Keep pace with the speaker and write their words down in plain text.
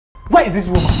Where is this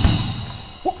woman?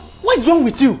 What is wrong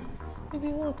with you? Baby,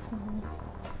 what now?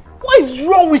 What is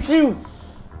wrong with you?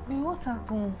 Baby, what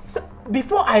happened? So,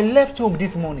 before I left home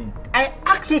this morning, I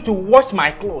asked you to wash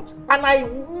my clothes, and I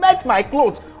met my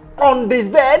clothes on this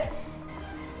bed.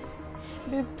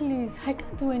 Babe, please, I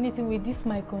can't do anything with this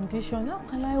my condition. How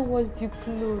can I wash the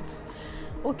clothes?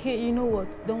 Okay, you know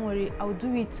what? Don't worry, I'll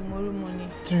do it tomorrow morning.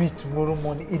 Do it tomorrow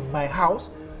morning in my house?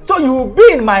 So you will be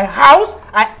in my house?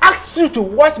 I asked you to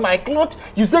wash my clothes.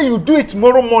 You say you do it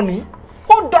tomorrow morning?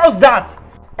 Who does that?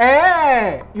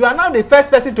 You are now the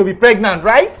first person to be pregnant,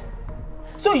 right?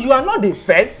 So you are not the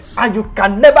first and you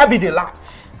can never be the last.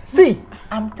 See,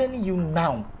 I'm telling you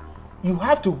now, you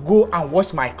have to go and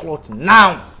wash my clothes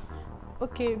now.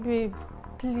 Okay, babe,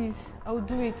 please, I'll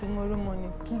do it tomorrow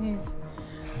morning, please.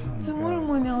 Tomorrow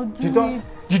morning I'll do it.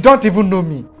 You don't even know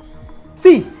me.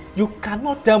 See, you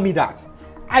cannot tell me that.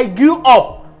 I grew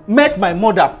up, met my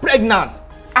mother pregnant,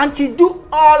 and she do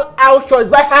all house chores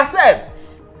by herself.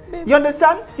 Babe. You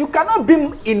understand? You cannot be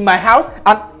in my house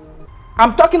and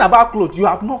I'm talking about clothes. You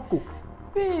have not cooked.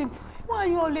 Babe, why are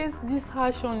you always this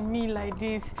harsh on me like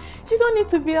this? You don't need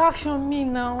to be harsh on me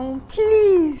now.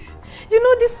 Please. You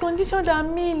know this condition that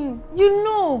I'm in. You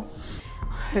know.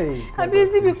 Hey, I'm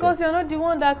busy because you're not the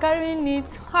one that carrying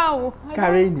it. How?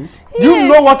 Carrying it? Yes. Do you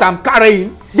know what I'm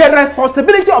carrying? The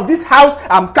responsibility of this house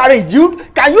I'm carrying.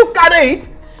 Can you carry it?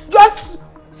 Just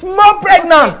small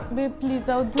pregnant. Okay, babe, please,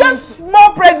 I'll do it. Just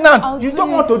small pregnant. You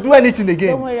don't want to do anything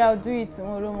again. Don't worry, I'll do it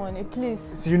tomorrow morning,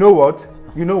 please. So you know what?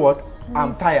 Please.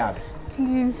 I'm tired.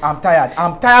 Please. I'm tired.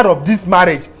 I'm tired of this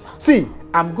marriage. See,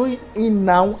 I'm going in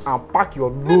now and pack your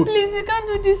load. Please, you can't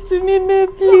do this to me, babe,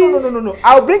 please. No.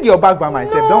 I'll bring your bag by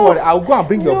myself. No. Don't worry. I'll go and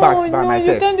bring your bags by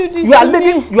myself. You can't do this You are to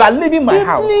leaving. me. You are leaving my babe,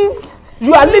 house. Please.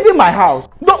 You are leaving my house.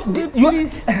 No, babe, you.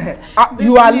 Please.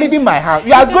 You are leaving my house.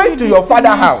 You are going to your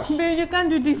father's house. Babe, you can't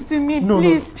do this to me, No,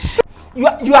 please.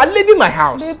 No. You are leaving my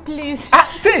house. Babe, please.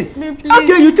 See. Babe, please.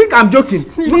 Okay, you think I'm joking?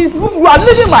 Please. You are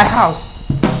leaving my house.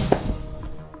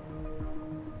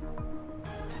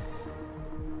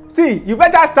 See, you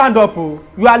better stand up, oh.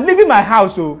 You are leaving my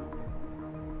house, oh.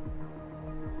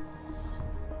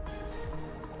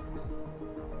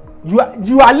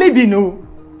 You are leaving, oh.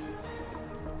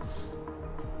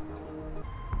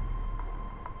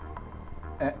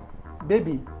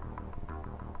 Baby.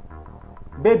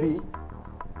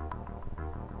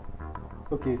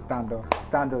 Okay, stand up.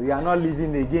 Stand up. You are not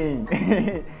leaving again.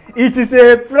 It is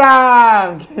a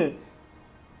prank.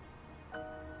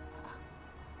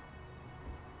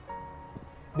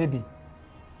 Baby.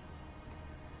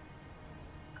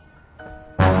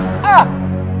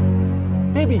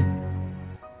 Baby.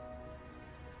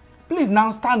 Please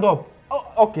now stand up. Oh,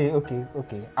 okay.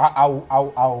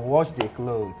 I'll wash the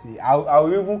clothes.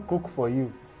 I'll even cook for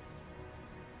you.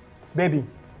 Baby.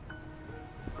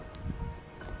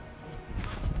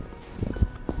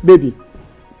 Baby.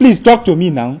 Please talk to me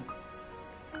now.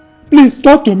 Please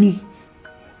talk to me.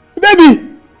 Baby.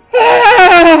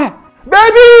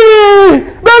 Baby!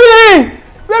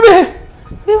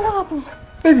 Babe, what happened?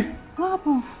 Baby. What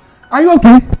happened? Are you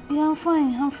okay? Yeah, I'm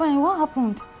fine. What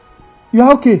happened? You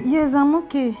are okay? Yes, I'm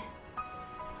okay.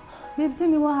 Babe, tell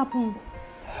me what happened.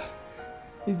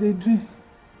 It's a dream.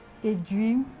 A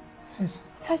dream? Yes.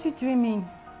 What are you dreaming?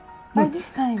 By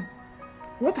this time?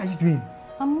 What are you doing?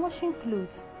 I'm washing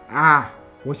clothes.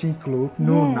 Washing clothes?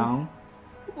 No, yes. Now.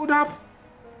 Would have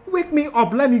wake me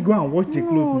up. Let me go and wash the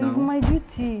clothes now. No, it's my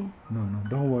duty. No,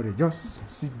 don't worry. Just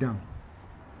sit down.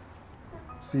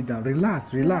 Sit down. Relax.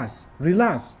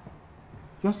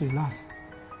 Just relax.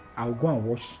 I'll go and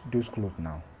wash those clothes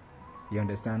now. You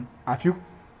understand? Have you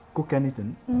cooked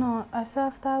anything? No, I said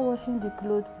after washing the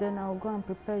clothes, then I'll go and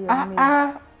prepare your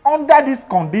meal. Under this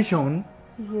condition?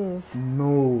 Yes.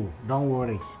 No, don't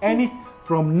worry.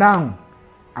 From now,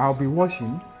 I'll be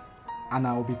washing and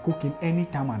I'll be cooking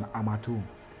anytime I'm at home.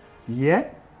 Yeah?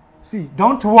 See,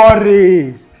 don't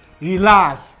worry.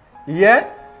 Relax. Yeah?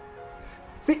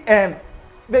 See,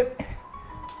 babe,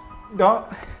 don't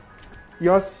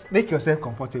just make yourself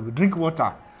comfortable. Drink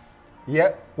water.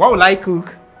 Yeah? What will I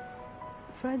cook?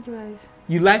 Fried rice.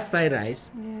 You like fried rice?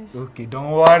 Yes. Okay,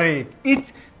 don't worry.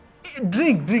 Eat,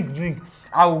 drink.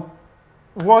 I'll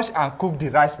wash and cook the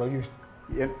rice for you.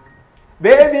 Yeah.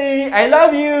 Baby, I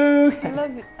love you.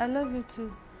 I love you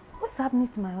too. What's happening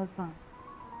to my husband?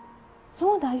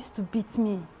 Someone that used to beat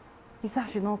me. He said I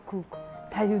should not cook.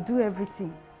 That you do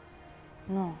everything.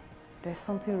 No, there's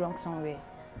something wrong somewhere.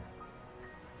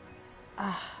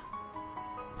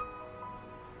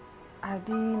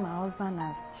 Abi, my husband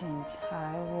has changed.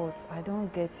 I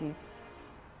don't get it.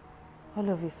 All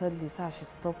of a sudden, he said I should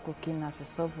stop cooking, I should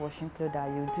stop washing clothes, that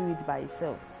you do it by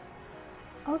yourself.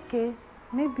 Okay,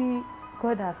 maybe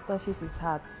God has touched his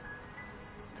heart.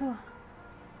 So,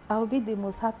 I'll be the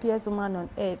most happiest woman on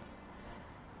earth.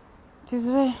 This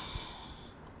way.